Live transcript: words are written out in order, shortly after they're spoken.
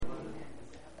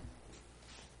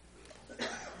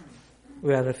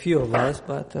We are a few of us,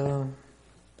 but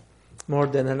more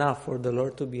than enough for the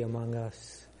Lord to be among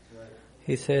us. Right.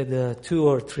 He said 2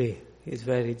 or 3. He's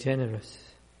very generous.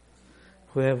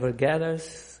 Whoever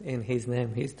gathers in His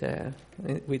name, He's there.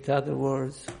 With other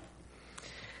words,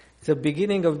 it's the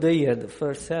beginning of the year, the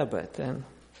first Sabbath, and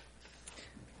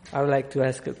I would like to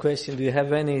ask a question. Do you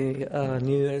have any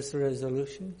New Year's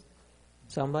resolution?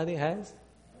 Somebody has?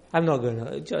 I'm not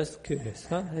gonna, just curious.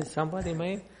 Huh? Has somebody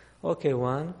made? Okay,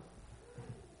 1,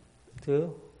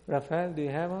 2. Raphael, do you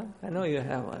have one? I know you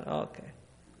have one. Okay.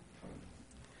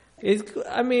 It's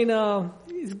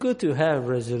good to have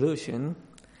resolution.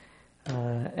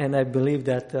 And I believe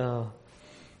that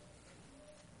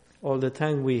all the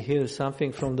time we hear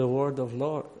something from the word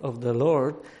of the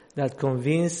Lord that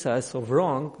convinces us of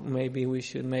wrong, maybe we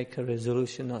should make a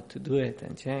resolution not to do it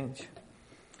and change.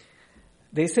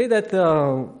 They say that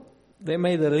they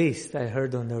made a list, I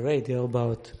heard on the radio,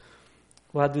 about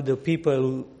what do the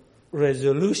people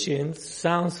resolutions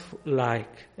sounds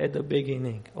like at the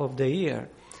beginning of the year.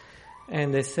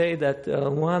 And they say that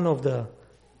one of the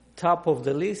top of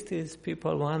the list is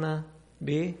people wanna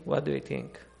be, what do you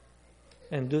think?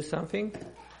 And do something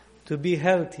to be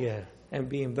healthier and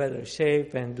be in better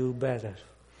shape and do better.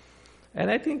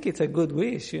 And I think it's a good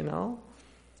wish, you know.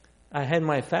 I had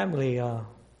my family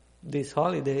this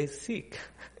holiday sick.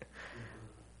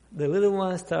 The little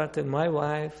one started, my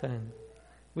wife, and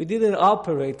we didn't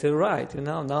operate it right, you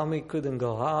know. Naomi couldn't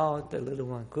go out, the little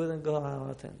one couldn't go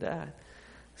out, and that.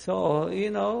 So,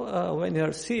 when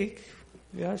you're sick,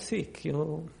 you are sick.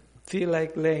 You feel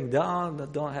like laying down,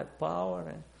 but don't have power.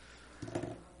 And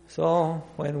so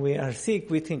when we are sick,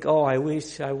 we think, I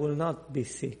wish I will not be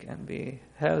sick and be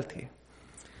healthy.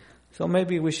 So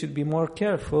maybe we should be more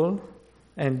careful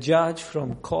and judge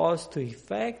from cause to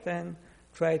effect and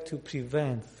try to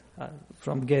prevent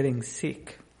from getting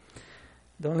sick.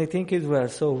 The only thing is we are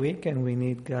so weak and we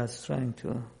need God's strength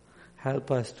to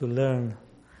help us to learn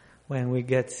when we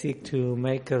get sick to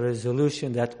make a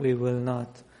resolution that we will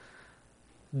not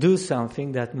do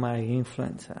something that might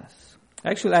influence us.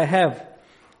 Actually,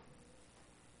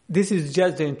 this is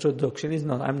just the introduction.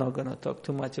 I'm not going to talk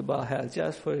too much about health,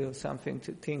 just for you something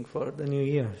to think for the New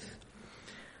Year's.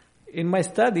 In my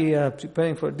study,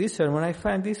 preparing for this sermon, I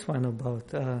find this one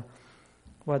about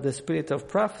what the Spirit of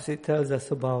Prophecy tells us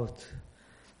about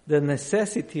the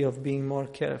necessity of being more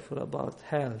careful about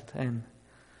health. And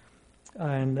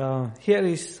here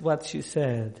is what she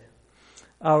said.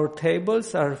 Our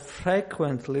tables are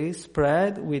frequently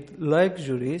spread with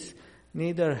luxuries,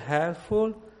 neither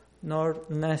helpful nor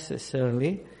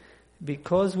necessarily,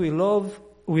 because we love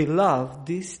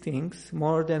these things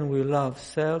more than we love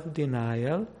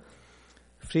self-denial,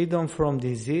 freedom from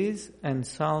disease, and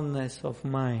soundness of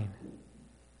mind.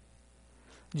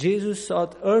 Jesus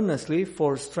sought earnestly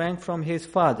for strength from His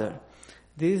Father.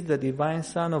 This, the divine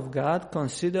Son of God,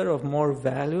 considered of more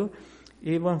value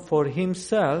even for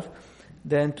Himself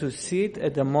than to sit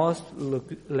at the most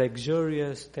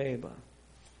luxurious table.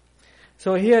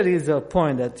 So here is a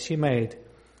point that she made.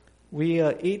 We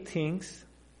eat things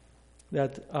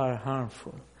that are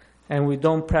harmful, and we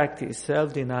don't practice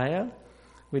self-denial.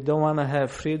 We don't want to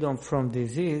have freedom from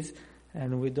disease,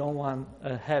 and we don't want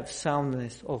to have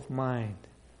soundness of mind.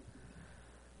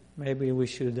 Maybe we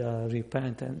should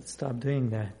repent and stop doing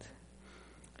that.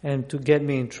 And to get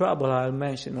me in trouble, I'll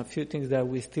mention a few things that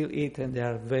we still eat and they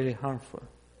are very harmful.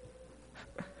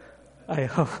 I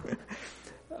hope.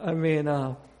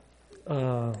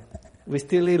 We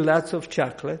still eat lots of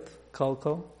chocolate,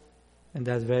 cocoa, and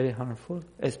that's very harmful,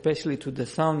 especially to the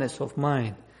soundness of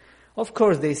mind. Of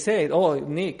course, they say,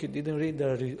 Nick, you didn't read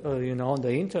on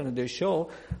the internet, they show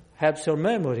helps your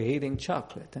memory eating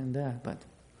chocolate and that, but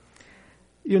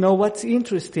what's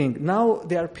interesting, now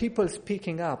there are people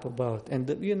speaking up about, and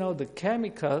the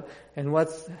chemical and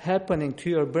what's happening to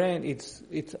your brain,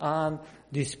 it's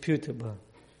undisputable.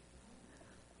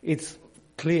 It's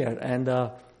clear. And,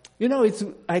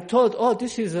 I thought,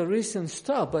 this is a recent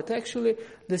stuff, but actually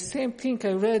the same thing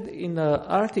I read in an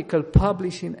article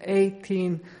published in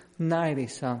 1890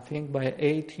 something by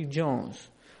A.T. Jones.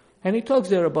 And he talks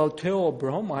there about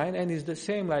theobromine, and it's the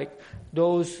same like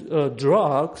those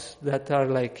drugs that are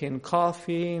like in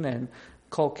caffeine and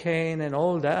cocaine and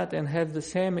all that, and have the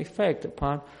same effect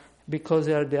upon, because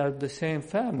they are the same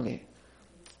family.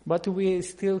 But we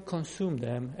still consume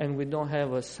them, and we don't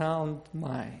have a sound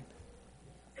mind.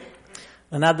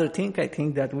 Another thing, I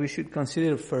think that we should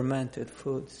consider fermented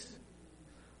foods.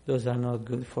 Those are not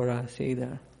good for us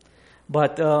either.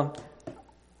 But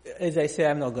as I say,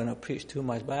 I'm not going to preach too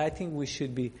much, but I think we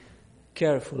should be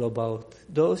careful about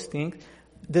those things.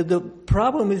 The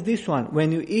problem is this one.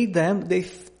 When you eat them, they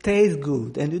taste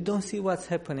good and you don't see what's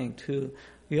happening to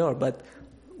but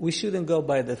we shouldn't go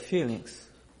by the feelings.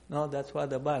 No, that's what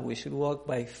the Bible. We should walk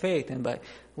by faith and by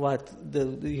what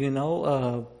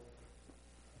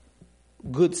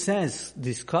good sense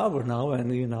discover now,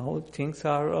 and things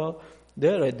are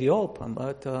there at the open.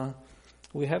 But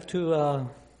we have to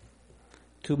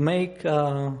make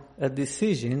a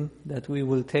decision that we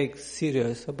will take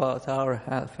serious about our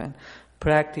health and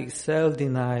practice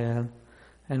self-denial,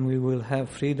 and we will have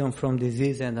freedom from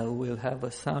disease, and we will have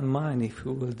a sound mind if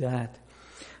we will that.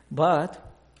 But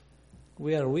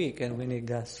we are weak and we need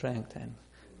God's strength, and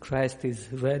Christ is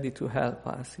ready to help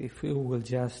us if we will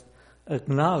just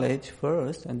acknowledge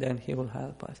first, and then He will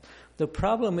help us. The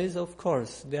problem is, of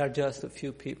course, there are just a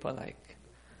few people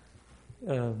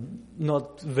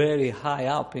not very high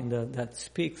up that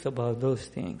speaks about those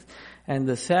things. And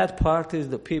the sad part is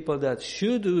the people that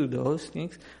should do those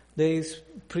things, they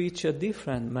preach a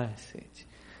different message.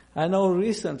 I know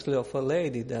recently of a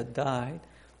lady that died,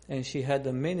 and she had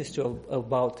a ministry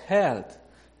about health,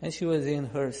 and she was in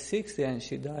her 60s and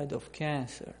she died of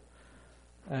cancer.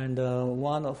 And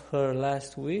one of her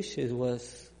last wishes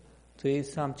was to eat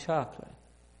some chocolate.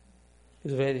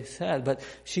 It's very sad, but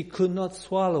she could not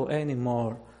swallow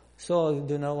anymore. So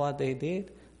do you know what they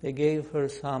did? They gave her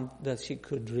some that she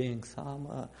could drink,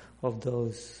 some of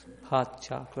those hot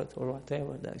chocolate or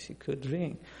whatever that she could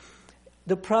drink.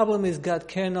 The problem is God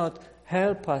cannot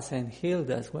help us and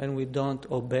heal us when we don't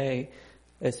obey,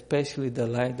 especially the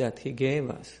life that He gave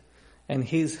us. And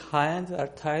His hands are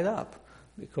tied up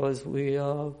because we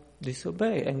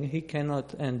disobey, and He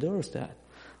cannot endorse that.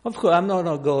 Of course, I'm not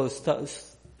going to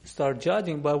start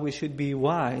judging, but we should be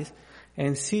wise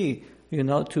and see,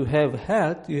 to have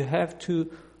health, you have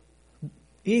to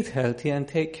eat healthy and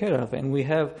take care of. And we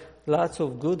have lots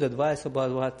of good advice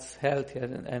about what's healthy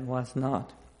and what's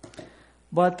not.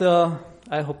 But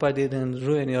I hope I didn't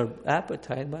ruin your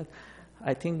appetite, but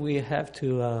I think we have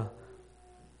to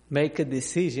make a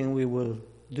decision. We will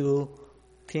do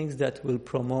things that will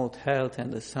promote health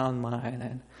and a sound mind,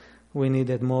 and we need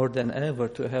it more than ever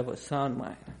to have a sound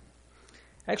mind.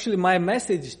 Actually, my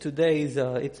message today is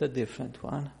it's a different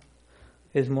one.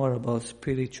 It's more about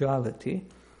spirituality.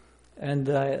 And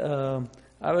I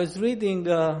was reading,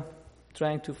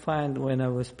 trying to find when I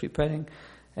was preparing,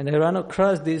 and I ran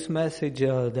across this message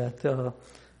that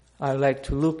I like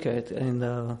to look at,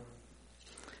 and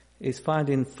it's found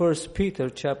in 1 Peter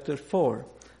chapter 4.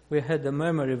 We had the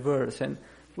memory verse, and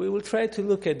we will try to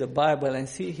look at the Bible and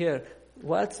see here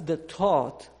what's the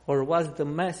thought or what's the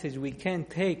message we can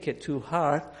take it to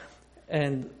heart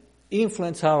and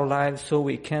influence our lives so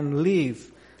we can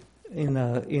live in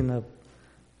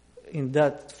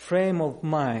that frame of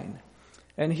mind.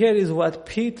 And here is what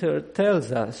Peter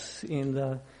tells us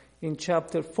in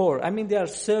chapter 4. I mean, there are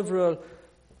several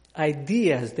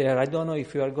ideas there. I don't know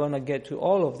if you are going to get to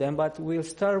all of them, but we'll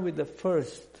start with the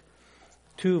first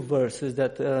two verses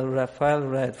that Raphael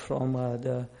read from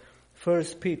the 1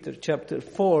 Peter chapter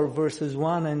 4, verses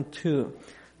 1 and 2.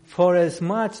 For as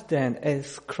much then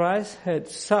as Christ had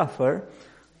suffered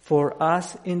for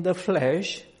us in the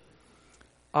flesh,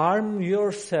 arm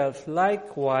yourself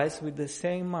likewise with the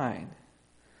same mind.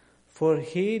 For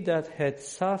he that had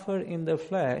suffered in the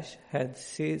flesh had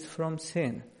ceased from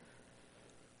sin,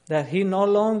 that he no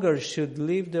longer should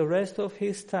live the rest of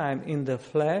his time in the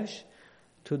flesh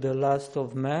to the lust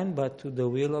of man, but to the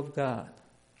will of God.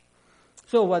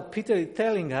 So what Peter is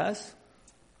telling us,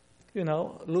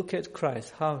 look at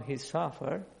Christ, how He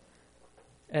suffered,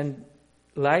 and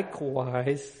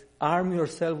likewise arm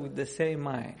yourself with the same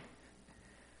mind.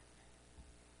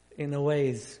 In a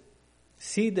way,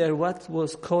 see there what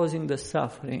was causing the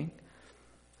suffering,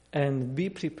 and be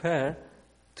prepared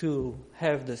to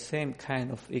have the same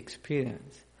kind of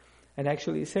experience. And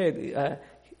actually he said,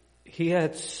 he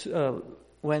had,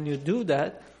 when you do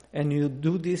that, and you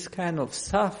do this kind of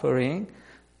suffering,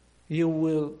 you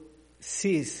will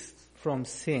cease from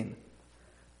sin.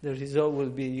 The result will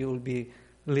be you will be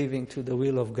living to the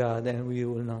will of God, and you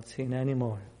will not sin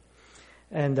anymore.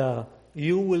 And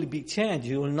you will be changed.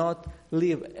 You will not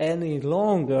live any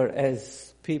longer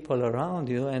as people around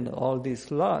you and all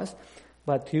this lust,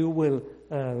 but you will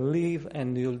live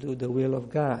and you'll do the will of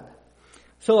God.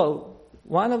 So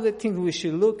one of the things we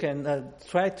should look and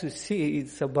try to see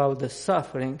is about the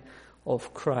suffering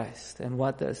of Christ. And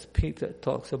what does Peter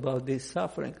talks about this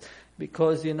suffering?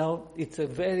 Because, it's a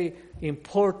very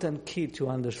important key to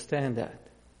understand that.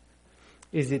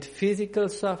 Is it physical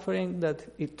suffering that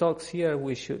it talks here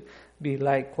we should be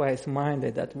likewise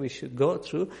minded that we should go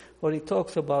through, or it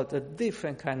talks about a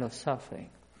different kind of suffering?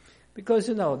 Because,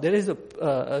 there is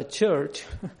a church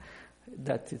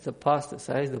that is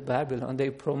apostatized, the Babylon. They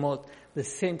promote the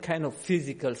same kind of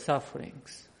physical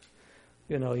sufferings.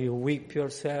 You whip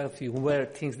yourself, you wear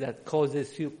things that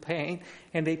causes you pain,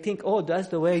 and they think, that's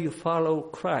the way you follow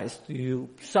Christ. You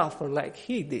suffer like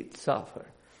He did suffer.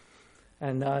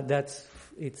 And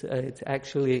it's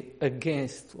actually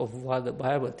against of what the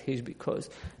Bible teaches, because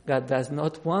God does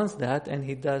not want that, and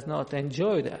He does not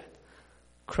enjoy that.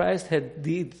 Christ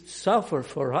did suffer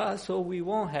for us, so we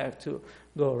won't have to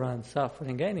go around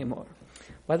suffering anymore.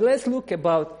 But let's look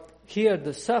about here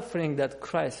the suffering that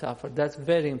Christ suffered. That's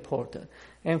very important.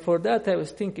 And for that I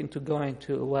was thinking to go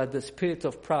into what the spirit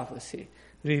of prophecy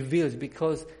reveals,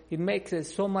 because it makes it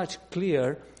so much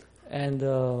clearer, and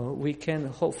we can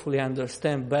hopefully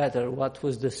understand better what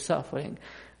was the suffering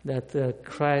that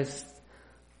Christ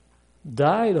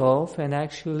died of. And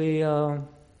actually,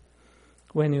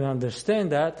 when you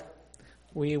understand that,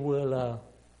 we will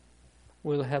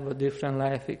have a different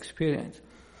life experience.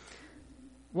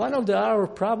 One of our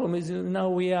problems is,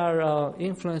 we are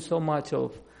influenced so much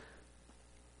of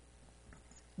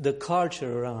the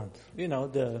culture around.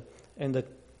 In the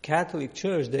Catholic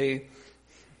Church, they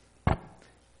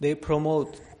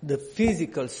promote the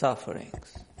physical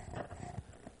sufferings.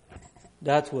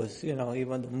 That was,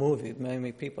 even the movie.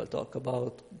 Many people talk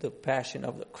about the Passion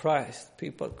of the Christ.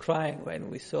 People crying when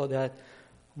we saw that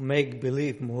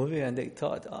make-believe movie, and they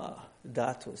thought,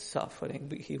 that was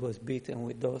suffering. He was beaten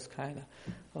with those kind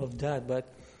of that.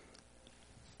 But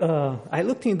I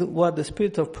looked into what the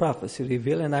Spirit of Prophecy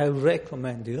revealed, and I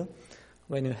recommend you,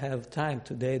 when you have time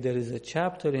today, there is a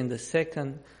chapter in the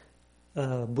second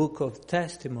book of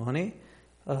Testimony,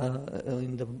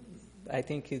 I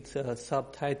think it's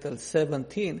subtitled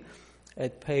 17,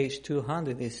 at page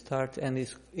 200 it starts, and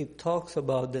it talks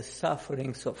about the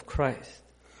sufferings of Christ.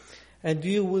 And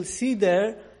you will see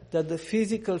there that the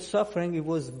physical suffering, it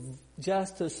was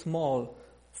just a small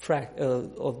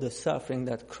of the suffering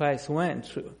that Christ went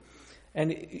through.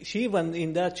 And she even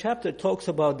in that chapter talks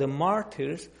about the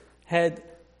martyrs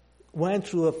went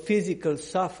through a physical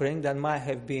suffering that might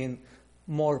have been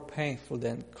more painful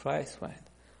than Christ went.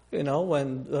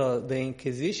 When the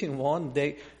Inquisition won,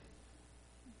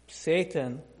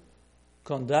 Satan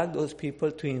conduct those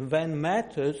people to invent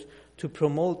methods to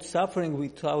promote suffering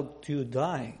without you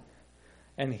dying.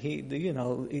 And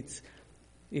it's,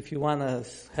 if you want to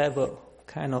have a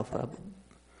kind of a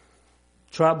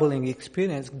troubling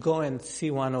experience, go and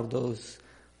see one of those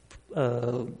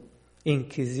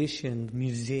Inquisition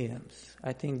museums.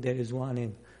 I think there is one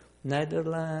in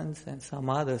Netherlands and some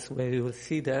others where you will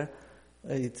see there.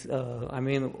 It's,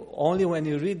 only when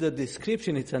you read the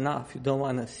description it's enough. You don't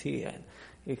want to see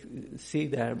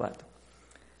there,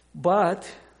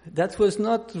 but that was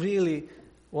not really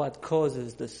what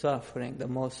causes the suffering, the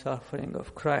most suffering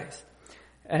of Christ.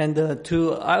 And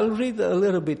I'll read a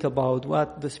little bit about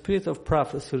what the Spirit of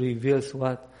Prophecy reveals,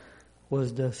 what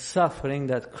was the suffering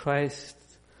that Christ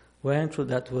went through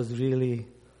that was really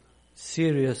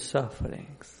serious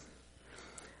sufferings.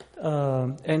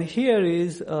 And here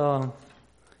is a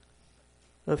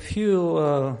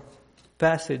few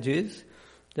passages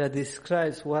that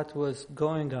describes what was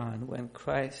going on when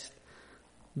Christ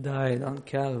died on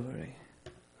Calvary.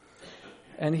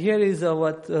 And here is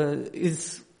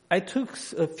I took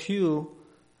a few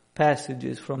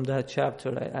passages from that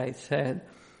chapter I said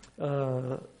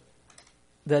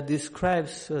that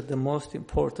describes the most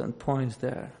important points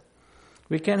there.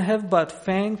 We can have but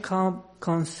faint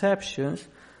conceptions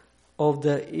of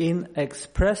the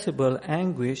inexpressible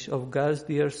anguish of God's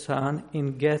dear Son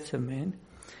in Gethsemane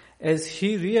as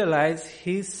He realized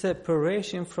His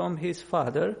separation from His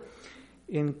Father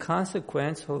in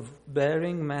consequence of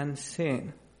bearing man's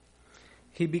sin.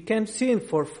 He became sin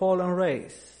for fallen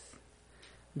race.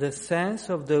 The sense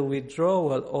of the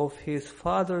withdrawal of His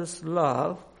Father's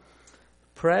love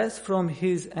pressed from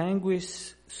His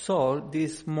anguished soul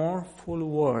these mournful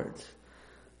words: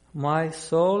 "My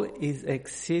soul is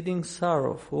exceeding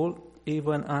sorrowful,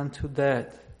 even unto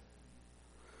death."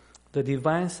 The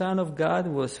divine Son of God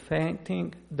was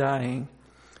fainting, dying.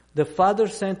 The Father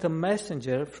sent a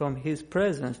messenger from His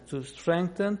presence to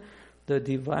strengthen the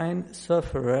divine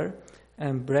sufferer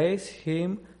and brace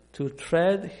him to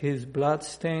tread His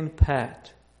blood-stained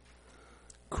path.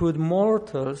 Could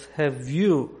mortals have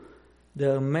viewed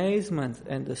the amazement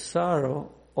and the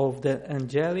sorrow of the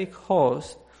angelic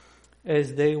host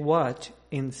as they watch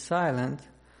in silent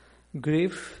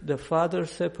grief the Father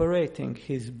separating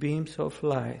His beams of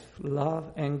life, love,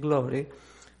 and glory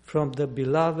from the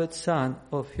beloved Son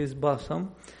of His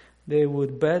bosom, they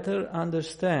would better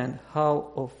understand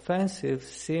how offensive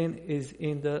sin is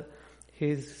in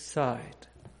his side.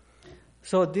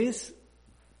 So this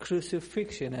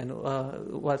crucifixion and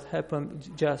what happened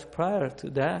just prior to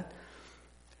that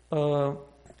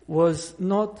was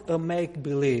not a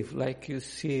make-believe like you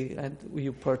see and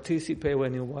you participate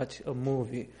when you watch a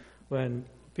movie, when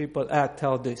people act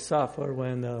out they suffer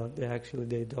when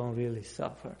they don't really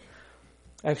suffer.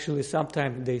 Actually,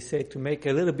 sometimes they say to make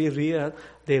a little bit real,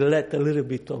 they let a little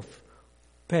bit of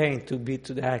pain to be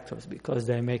to the actors because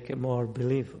they make it more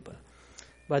believable.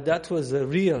 But that was the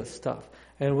real stuff.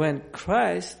 And when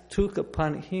Christ took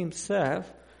upon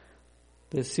himself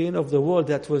the sin of the world,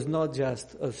 that was not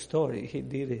just a story. He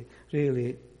did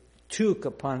really took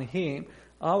upon him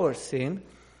our sin.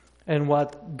 And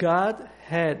what God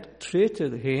had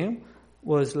treated him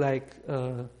was like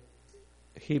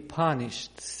he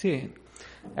punished sin.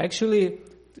 Actually,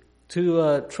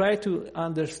 to try to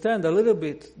understand a little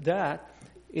bit that,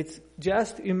 it's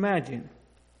just imagine,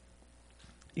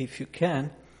 if you can,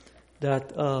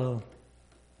 that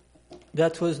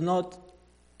that was not,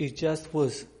 it just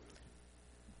was,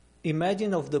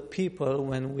 imagine of the people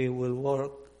when we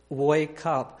will wake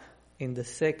up in the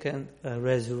second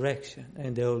resurrection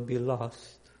and they will be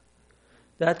lost.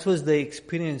 That was the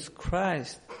experience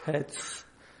Christ had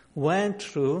went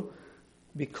through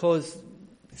because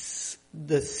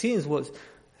the sins was,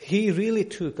 he really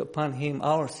took upon him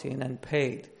our sin and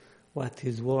paid what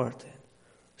is worth it.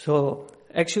 So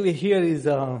actually here is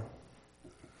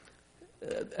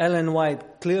Ellen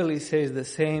White clearly says the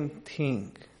same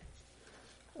thing.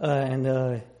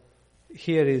 And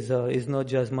here is not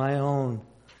just my own,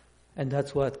 and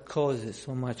that's what causes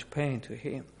so much pain to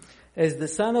him. As the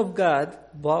Son of God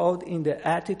bowed in the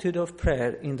attitude of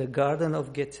prayer in the Garden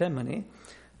of Gethsemane,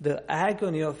 the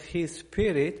agony of his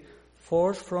spirit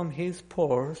forced from his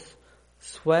pores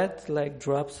sweat like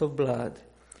drops of blood.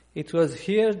 It was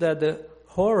here that the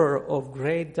horror of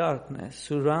great darkness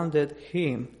surrounded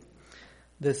him.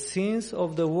 The sins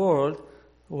of the world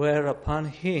were upon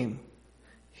him.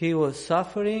 He was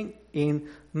suffering in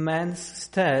man's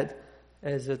stead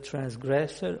as a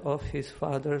transgressor of his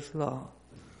Father's law.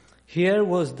 Here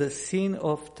was the sin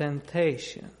of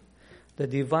temptation. The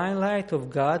divine light of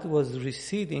God was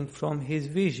receding from his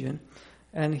vision,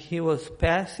 and he was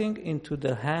passing into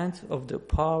the hands of the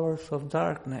powers of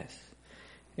darkness.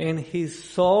 In his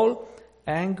soul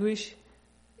anguish,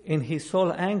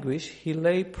 he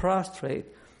lay prostrate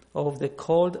of the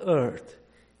cold earth.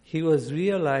 He was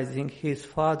realizing his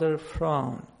Father's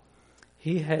frown.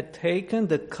 He had taken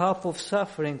the cup of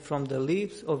suffering from the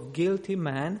lips of guilty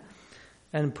man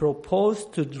and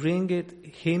proposed to drink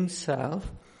it himself,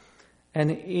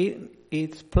 and in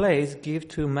its place give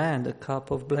to man the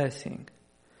cup of blessing.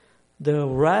 The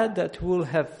wrath that would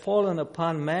have fallen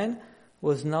upon man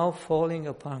was now falling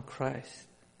upon Christ.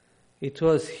 It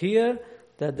was here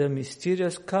that the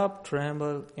mysterious cup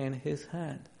trembled in his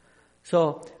hand.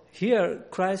 So here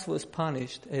Christ was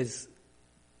punished as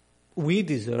we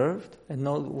deserved, and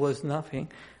was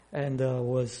nothing, and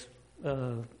was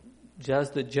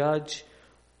just the judge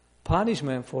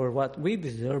punishment for what we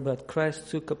deserve, but Christ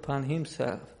took upon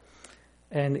himself.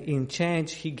 And in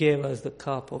change, he gave us the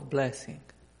cup of blessing.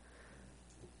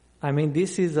 I mean,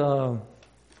 this is and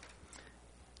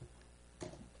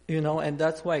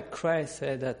that's why Christ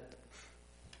said that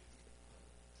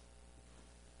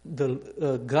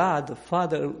God, the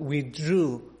Father,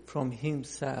 withdrew from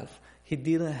himself. He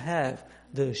didn't have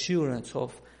the assurance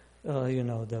of,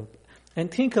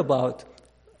 and think about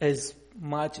as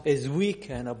much as we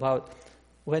can about,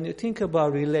 when you think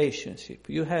about relationship,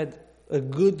 you had a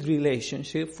good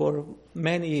relationship for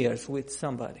many years with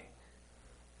somebody.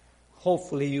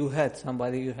 Hopefully you had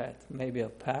somebody, you had maybe a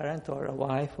parent or a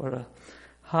wife or a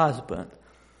husband.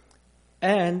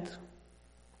 And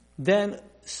then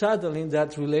suddenly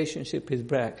that relationship is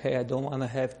back. Hey, I don't want to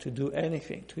have to do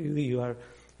anything to you. You are,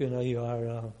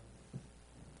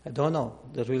 I don't know,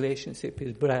 the relationship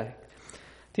is back.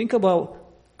 Think about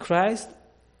Christ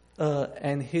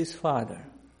and his Father.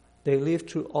 They lived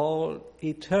through all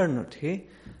eternity,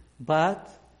 but,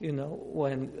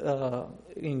 when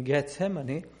in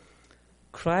Gethsemane,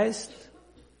 Christ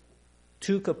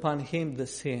took upon him the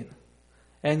sin.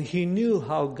 And he knew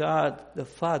how God, the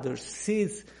Father,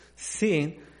 sees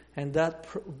sin, and that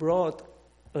brought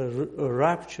a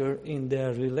rupture in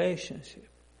their relationship.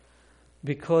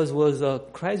 Because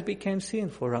Christ became sin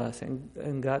for us,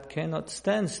 and God cannot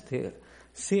stand still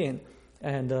sin.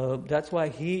 And that's why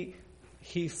he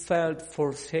felt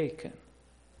forsaken.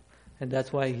 And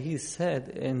that's why he said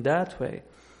in that way.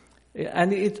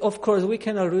 And of course, we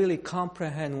cannot really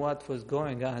comprehend what was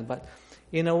going on, but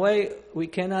in a way, we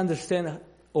can understand,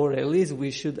 or at least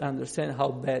we should understand how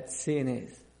bad sin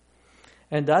is.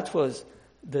 And that was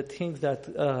the thing that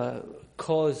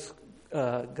caused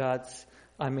God's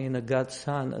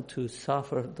Son to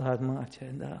suffer that much.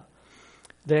 And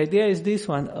the idea is this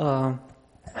one.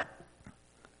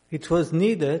 It was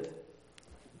needed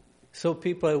so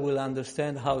people will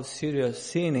understand how serious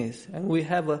sin is. And we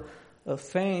have a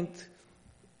faint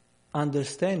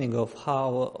understanding of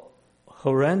how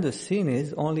horrendous sin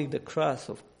is. Only the cross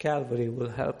of Calvary will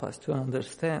help us to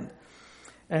understand.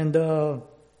 And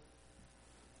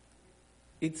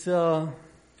it's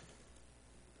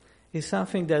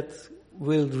something that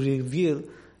will reveal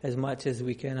as much as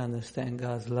we can understand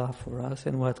God's love for us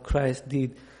and what Christ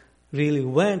really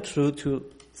went through to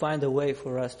find a way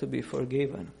for us to be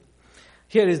forgiven.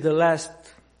 Here is the last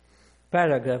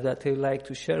paragraph that I would like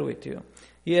to share with you.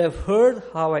 Ye have heard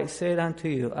how I said unto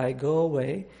you, I go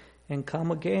away and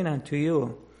come again unto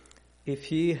you.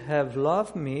 If ye have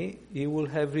loved me, ye will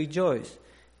have rejoiced,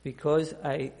 because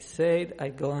I said, I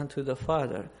go unto the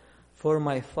Father. For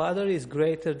my Father is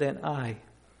greater than I.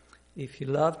 If ye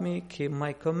love me, keep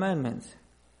my commandments.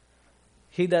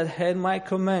 He that had my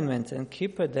commandments and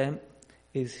keepeth them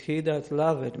is he that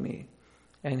loveth me.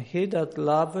 And he that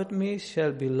loveth me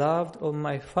shall be loved of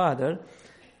my Father,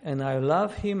 and I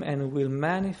love him and will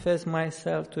manifest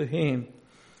myself to him.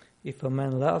 If a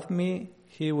man love me,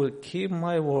 he will keep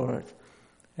my word,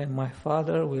 and my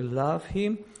Father will love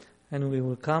him, and we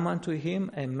will come unto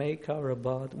him and make our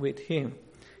abode with him.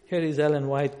 Here is Ellen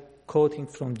White quoting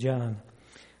from John.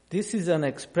 This is an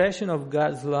expression of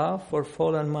God's love for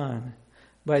fallen man.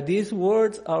 By these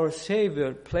words, our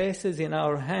Savior places in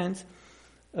our hands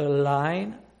a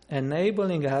line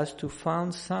enabling us to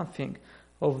find something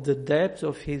of the depth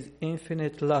of his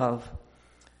infinite love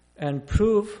and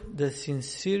prove the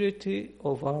sincerity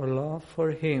of our love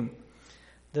for him.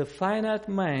 The finite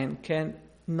man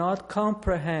cannot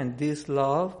comprehend this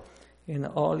love in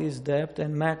all its depth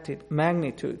and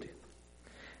magnitude.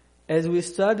 As we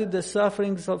study the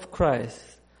sufferings of Christ,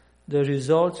 the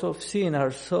results of sin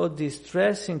are so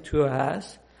distressing to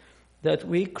us that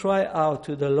we cry out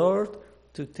to the Lord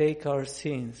to take our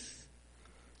sins.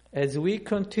 As we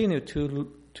continue to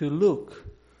look,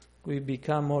 we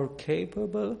become more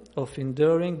capable of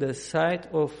enduring the sight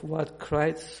of what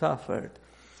Christ suffered,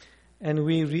 and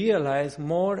we realize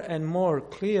more and more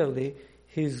clearly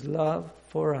his love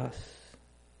for us.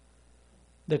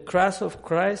 The cross of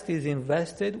Christ is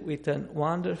invested with a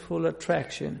wonderful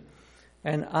attraction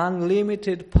and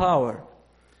unlimited power,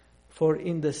 for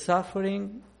in the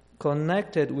suffering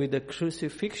connected with the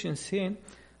crucifixion scene,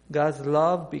 God's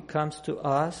love becomes to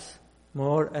us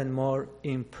more and more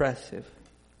impressive.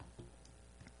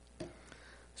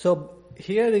 So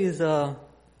here is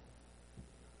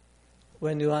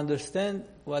when you understand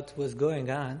what was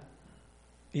going on,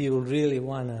 you really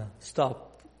want to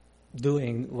stop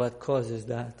doing what causes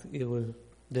that. The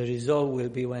result will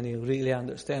be when you really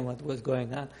understand what was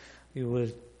going on, you will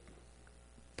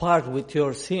part with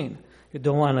your sin. You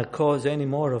don't want to cause any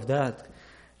more of that.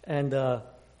 And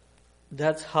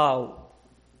that's how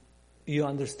you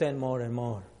understand more and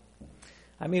more.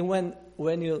 I mean,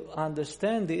 when you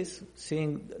understand this,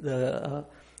 seeing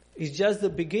it's just the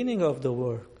beginning of the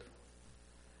work.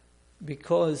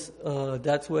 Because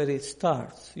that's where it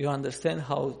starts. You understand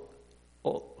how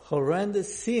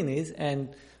horrendous sin is,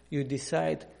 and you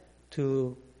decide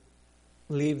to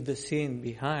leave the sin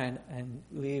behind and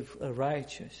live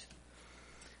righteous.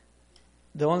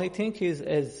 The only thing is,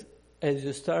 as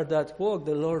you start that walk,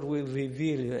 the Lord will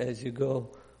reveal you as you go,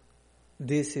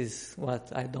 this is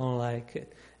what I don't like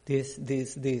it,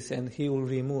 this, and He will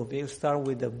remove. He'll start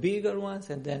with the bigger ones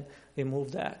and then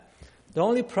remove that. The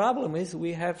only problem is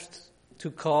we have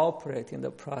to cooperate in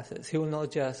the process. He will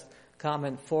not just come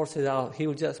and force it out. He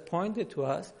will just point it to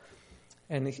us,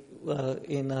 and He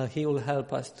will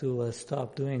help us to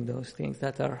stop doing those things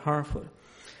that are harmful.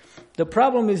 The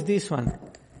problem is this one.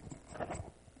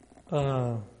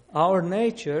 Our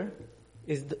nature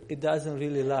it doesn't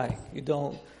really like. You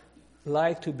don't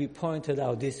like to be pointed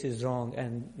out, this is wrong,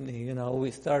 and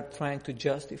we start trying to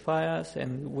justify us,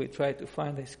 and we try to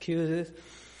find excuses.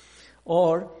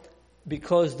 Or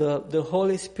because the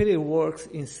Holy Spirit works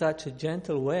in such a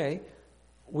gentle way,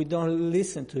 we don't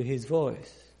listen to His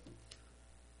voice.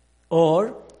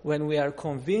 Or when we are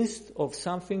convinced of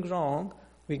something wrong,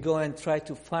 we go and try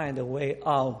to find a way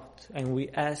out, and we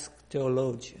ask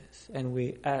theologians, and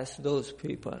we ask those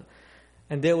people,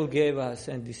 and they will give us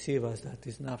and deceive us that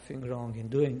there's nothing wrong in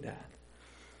doing that.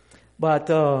 But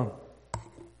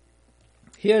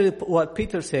here what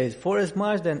Peter says, for as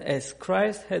much then as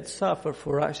Christ had suffered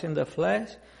for us in the flesh,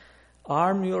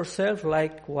 arm yourself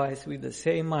likewise with the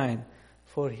same mind.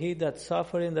 For he that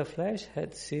suffered in the flesh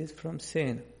had ceased from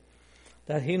sin,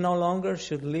 that he no longer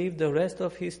should live the rest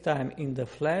of his time in the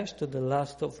flesh to the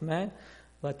lust of man,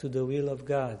 but to the will of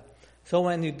God. So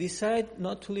when you decide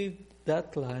not to live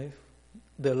that life,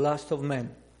 the lust of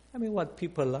man, what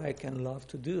people like and love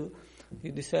to do,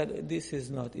 you decide this is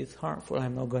not, it's harmful,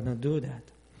 I'm not going to do that.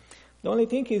 The only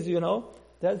thing is,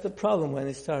 that's the problem when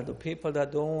it starts. The people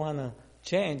that don't want to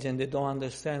change and they don't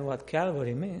understand what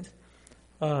Calvary means,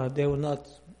 they will not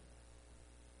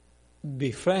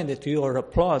be friendly to you or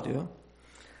applaud you.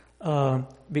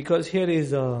 Because here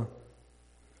is the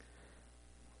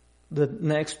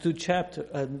next two chapters,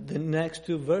 the next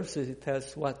two verses, it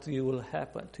tells what will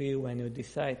happen to you when you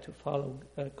decide to follow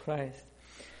Christ.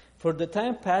 For the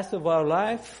time past of our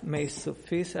life may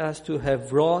suffice us to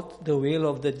have wrought the will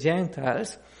of the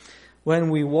Gentiles, when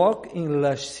we walk in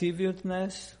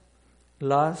lasciviousness,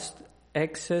 lust,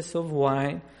 excess of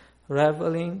wine,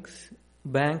 revelings,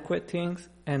 banquetings,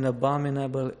 and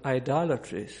abominable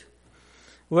idolatries,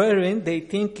 wherein they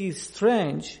think it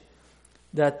strange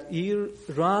that ye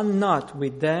run not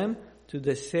with them to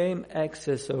the same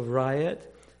excess of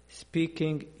riot,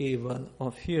 speaking evil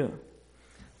of you.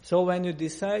 So when you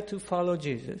decide to follow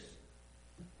Jesus,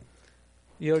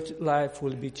 your life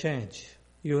will be changed.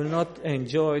 You will not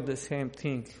enjoy the same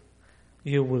thing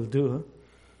you will do.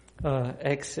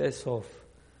 Excess of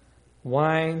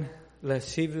wine,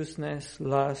 lasciviousness,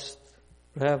 lust,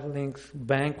 revelings,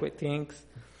 banquetings.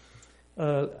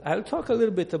 I'll talk a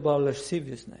little bit about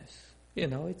lasciviousness.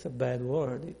 It's a bad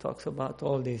word. It talks about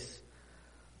all these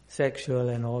sexual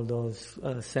and all those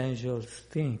sensual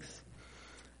things.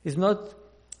 It's not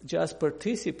just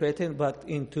participating, but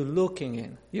into looking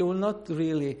in. You will not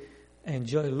really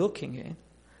enjoy looking in,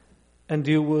 and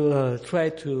you will try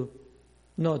to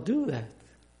not do that.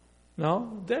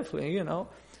 No, definitely,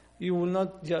 you will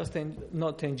not just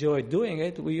not enjoy doing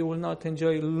it, you will not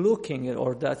enjoy looking at it,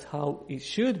 or that's how it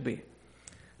should be.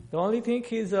 The only thing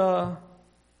is,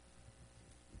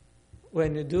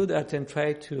 when you do that and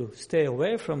try to stay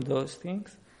away from those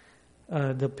things,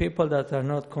 the people that are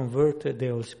not converted,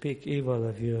 they will speak evil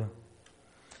of you.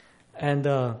 And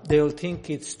they will think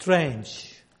it's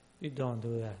strange. You don't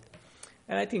do that.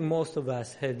 And I think most of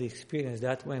us had experienced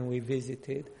that when we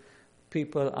visited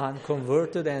people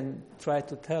unconverted and tried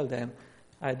to tell them,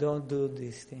 I don't do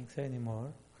these things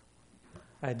anymore.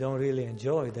 I don't really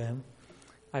enjoy them.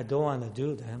 I don't want to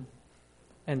do them.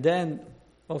 And then,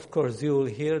 of course, you will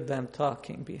hear them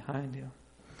talking behind you.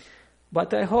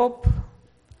 But I hope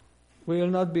we will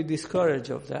not be discouraged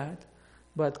of that,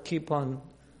 but keep on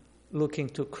looking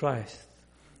to Christ.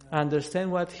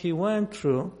 Understand what He went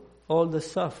through, all the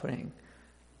suffering,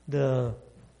 the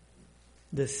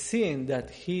sin that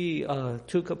He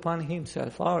took upon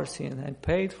Himself, our sin, and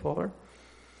paid for,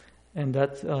 and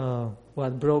that's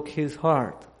what broke His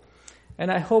heart. And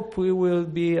I hope we will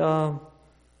be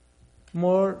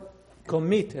more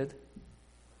committed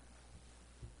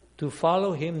to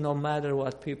follow Him no matter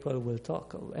what people will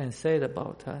talk and say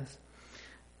about us.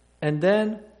 And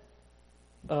then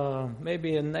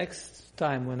maybe the next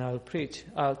time when I'll preach,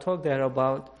 I'll talk there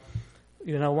about,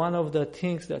 one of the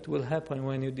things that will happen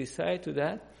when you decide to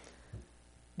that,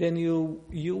 then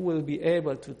you will be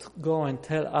able to go and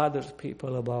tell other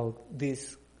people about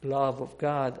this love of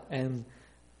God, and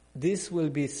this will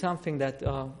be something that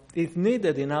is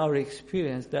needed in our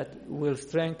experience that will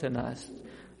strengthen us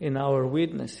in our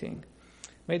witnessing.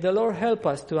 May the Lord help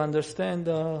us to understand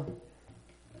a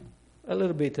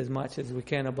little bit as much as we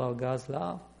can about God's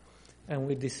love, and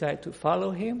we decide to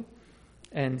follow Him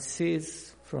and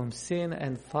cease from sin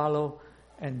and follow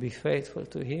and be faithful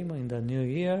to Him in the new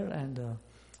year and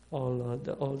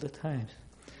all the times.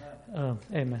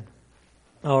 Amen.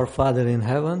 Our Father in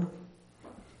heaven,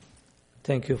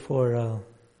 thank you for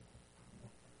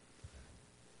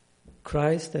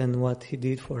Christ and what He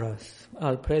did for us.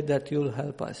 I'll pray that you'll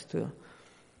help us to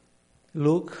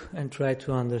look and try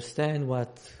to understand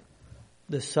what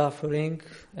the suffering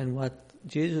and what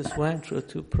Jesus went through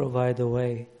to provide a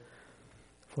way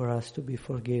for us to be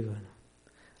forgiven.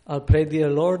 I'll pray, dear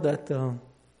Lord, that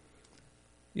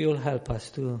you'll help us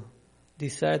to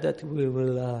decide that we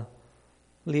will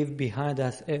leave behind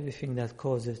us everything that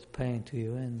causes pain to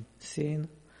you, and sin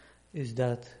is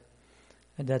that,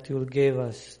 and that you'll give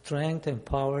us strength and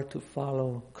power to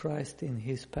follow Christ in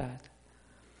His path.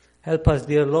 Help us,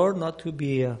 dear Lord, not to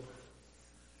be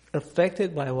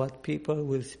affected by what people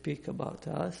will speak about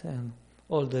us and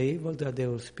all the evil that they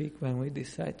will speak when we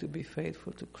decide to be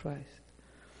faithful to Christ.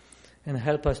 And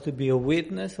help us to be a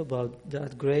witness about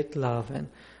that great love and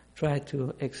try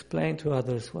to explain to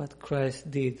others what Christ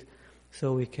did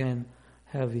so we can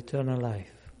have eternal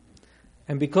life.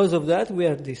 And because of that, we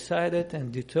are decided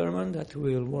and determined that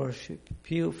we will worship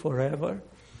you forever.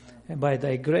 And by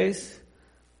thy grace,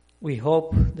 we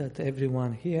hope that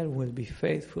everyone here will be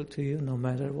faithful to you no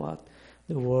matter what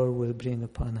the world will bring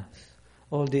upon us.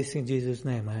 All this in Jesus'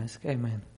 name I ask. Amen.